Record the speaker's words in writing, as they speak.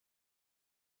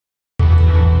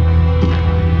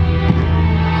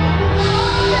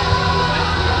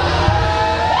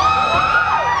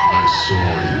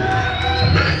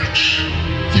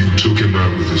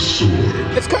sword.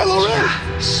 It's Kylo Ren!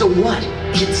 Yeah, so what?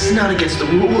 It's not against the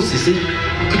rules, is it?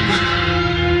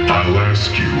 I'll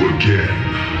ask you again.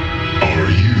 Are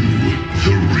you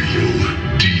the real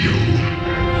deal?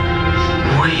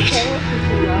 Wait,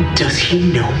 does he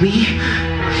know me?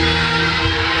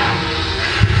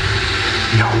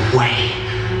 No way.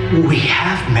 We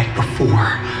have met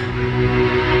before.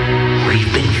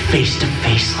 We've been face to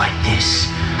face like this.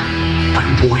 But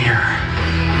where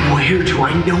do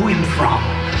I know him from?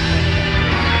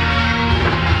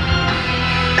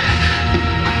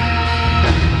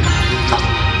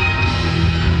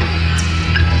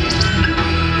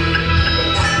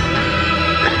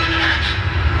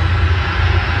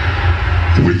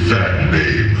 With that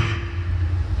name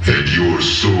and your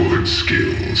sword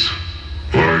skills,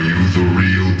 are you the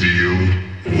real deal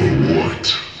or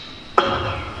what?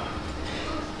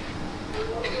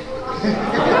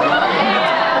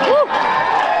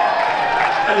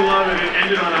 I love it. It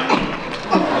ended on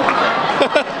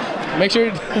a... Make sure...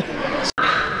 Do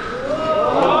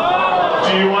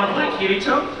you want to play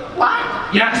Kirito? What?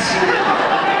 Yes.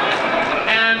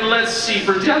 And let's see,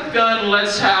 for Death Gun,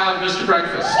 let's have Mr.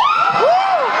 Breakfast.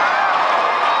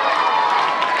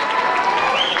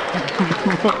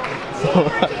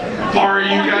 Are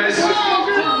you guys...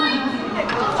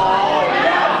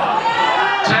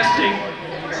 Testing.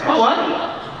 Oh, what?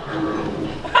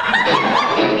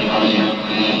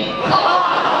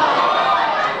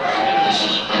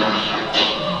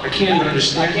 I can't even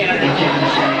understand.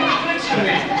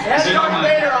 Is it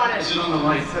on the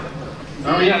light?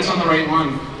 Oh yeah, it's on the right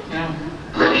one. Yeah.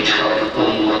 Let me try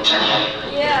one more time.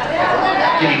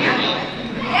 Can you hear me?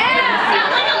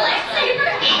 Sound like a lightsaber?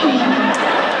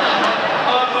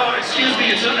 Excuse me,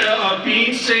 it's a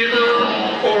beam saber,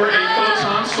 or a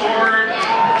photon sword,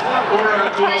 or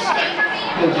a dual stick.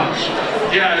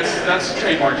 Yeah, that's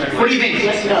trademark. What do you think?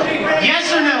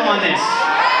 Yes or no on this?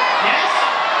 Yes?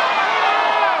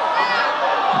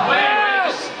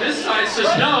 Wait, this side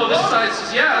says no, this side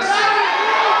says yes.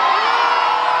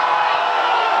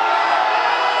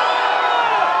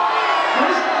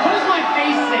 What is my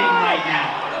face saying right now?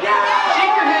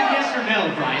 Shake your head yes or no,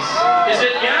 Bryce. Is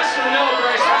it yes or no,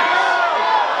 Bryce?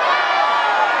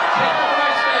 Take the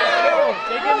Bryce face.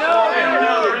 Take it no! They don't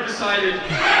know, they're undecided.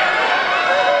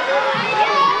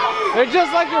 They're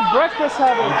just like your breakfast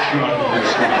habits.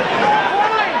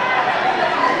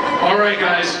 All right,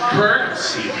 guys. Kurt,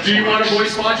 do you want to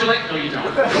voice modulate? No, you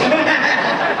don't.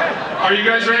 Are you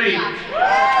guys ready?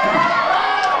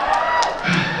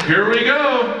 Here we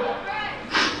go.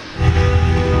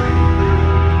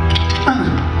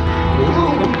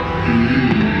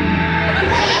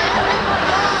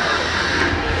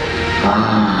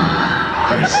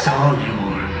 I saw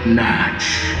your match.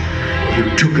 You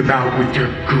took him out with your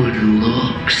good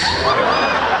looks.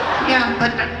 Yeah,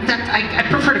 but I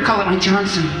prefer to call it my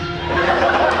Johnson.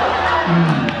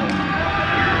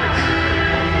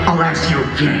 I'll ask you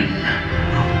again.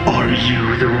 Are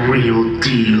you the real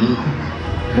deal?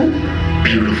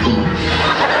 Beautiful.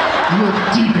 Look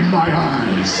deep in my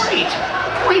eyes. Wait,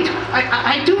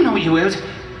 I do know you. It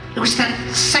was that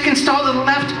second stall to the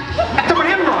left at the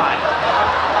ramrod.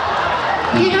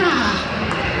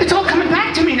 Yeah, it's all coming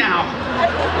back to me now.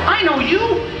 I know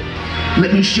you.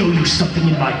 Let me show you something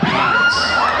in my pants.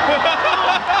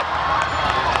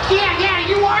 Yeah,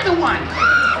 you are the one.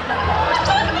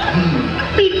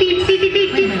 Beep, beep, beep, beep,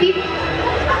 beep, beep, beep.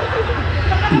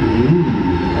 Ooh.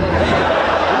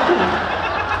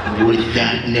 With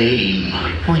that name.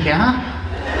 Oh, yeah?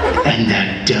 And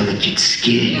that delicate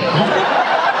skin.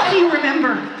 How do you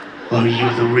remember? Are you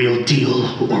the real deal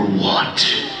or what?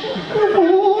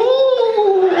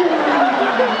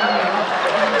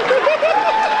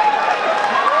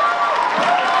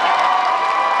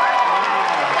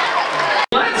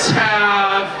 Let's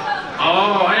have...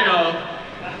 Oh, I know.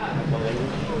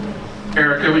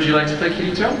 Erica, would you like to play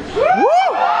Kirito?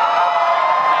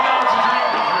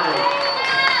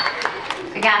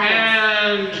 I got it.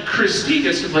 And Christy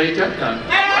gets to play Death Gun.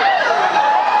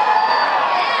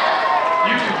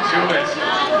 You can do it.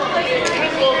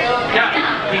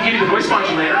 Yeah, we can give you the voice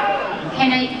modulator.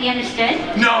 Can it be understood?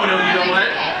 No, you know what?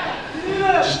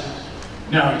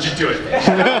 Just do it.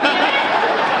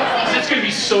 It's gonna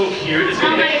be so cute. It's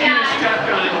gonna be the cutest Death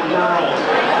Gun in the world.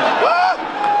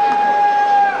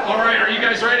 All right, are you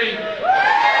guys ready?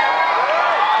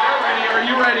 They're ready. Are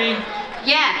you ready?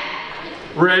 Yeah.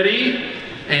 Ready?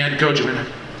 And go, Joanna.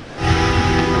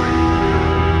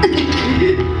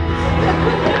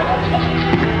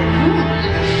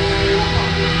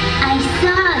 I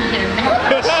saw your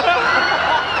match.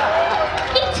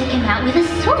 He took him out with a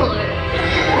sword.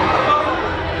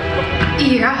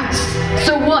 Yeah,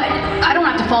 so what?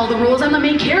 the roles. I'm the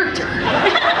main character.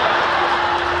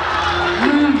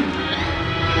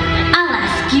 I'll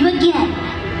ask you again.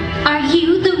 Are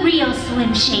you the real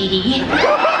Slim Shady? Wait,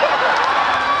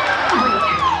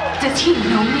 does he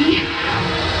know me?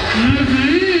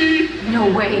 Mm-hmm.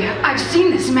 No way. I've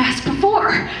seen this mask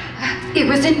before. It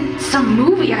was in some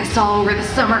movie I saw over the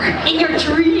summer. In your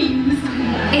dreams.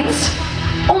 It's...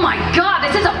 Oh my god,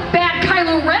 this is a bad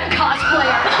Kylo Ren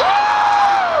cosplayer!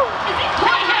 Is it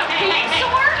quite a big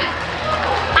sword?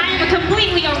 I am a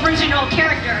completely original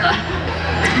character.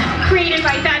 Created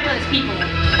by fabulous people.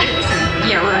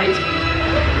 Yeah, right.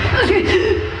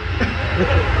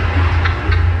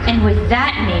 And with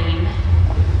that name,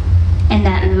 and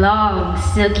that long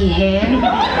silky hair,